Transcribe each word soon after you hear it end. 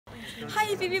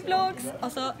Hei, wiwibloggs!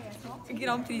 Altså,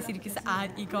 Grand Prix-sirkuset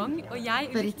I gang, og jeg...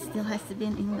 But it still has to be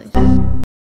in English.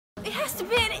 It has to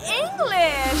be in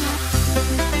English!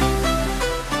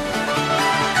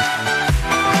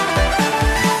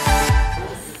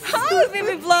 Hi,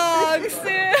 wiwibloggs!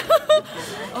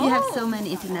 You have so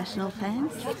many international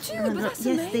fans. You do, but that's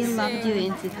yes, they amazing. loved you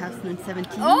in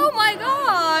 2017. Oh my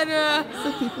god!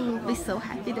 So people will be so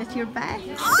happy that you're back.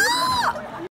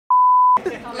 Ah!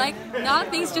 Like, now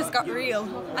things just got real.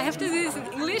 I have to do this in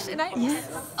English and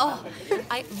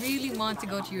I really want to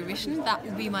go to Eurovision. That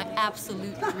would be my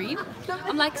absolute dream.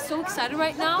 I'm like so excited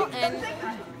right now and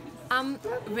I'm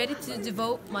ready to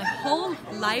devote my whole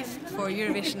life for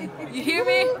Eurovision. You hear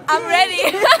me? I'm ready!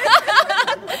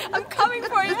 I'm coming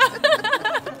for you!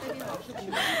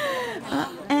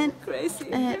 And crazy.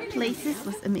 Places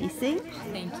was amazing.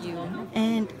 Thank you.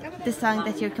 And the song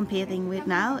that you're competing with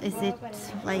now, is it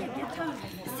like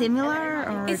similar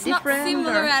or it's different? It's not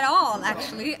similar at all,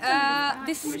 actually.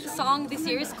 This song this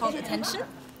year is called Attention.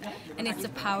 And it's a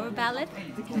power ballad.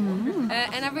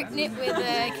 And I've written it with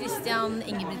Christian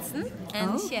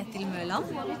and Kjetil Møland.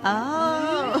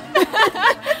 Oh!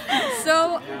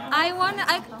 So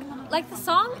like the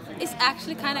song is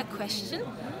actually kind of a question.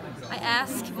 I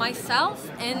ask myself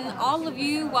and all of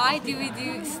you, why do we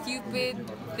do stupid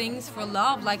things for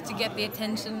love, like to get the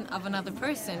attention of another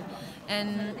person?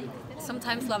 And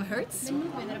sometimes love hurts,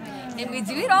 and we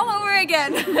do it all over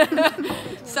again.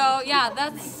 So yeah,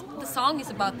 the song is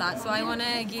about that. So I want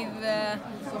to give,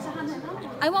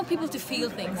 I want people to feel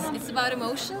things. It's about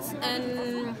emotions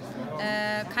and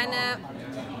kind of.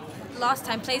 Last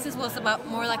time Places was about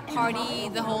more like party,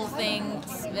 the whole thing,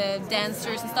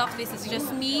 dancers and stuff. This is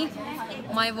just me,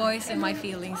 my voice and my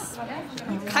feelings.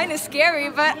 Kind of scary,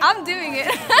 but I'm doing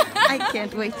it. I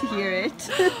can't wait to hear it.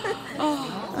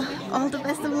 All the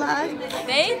best of luck.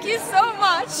 Thank you so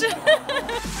much.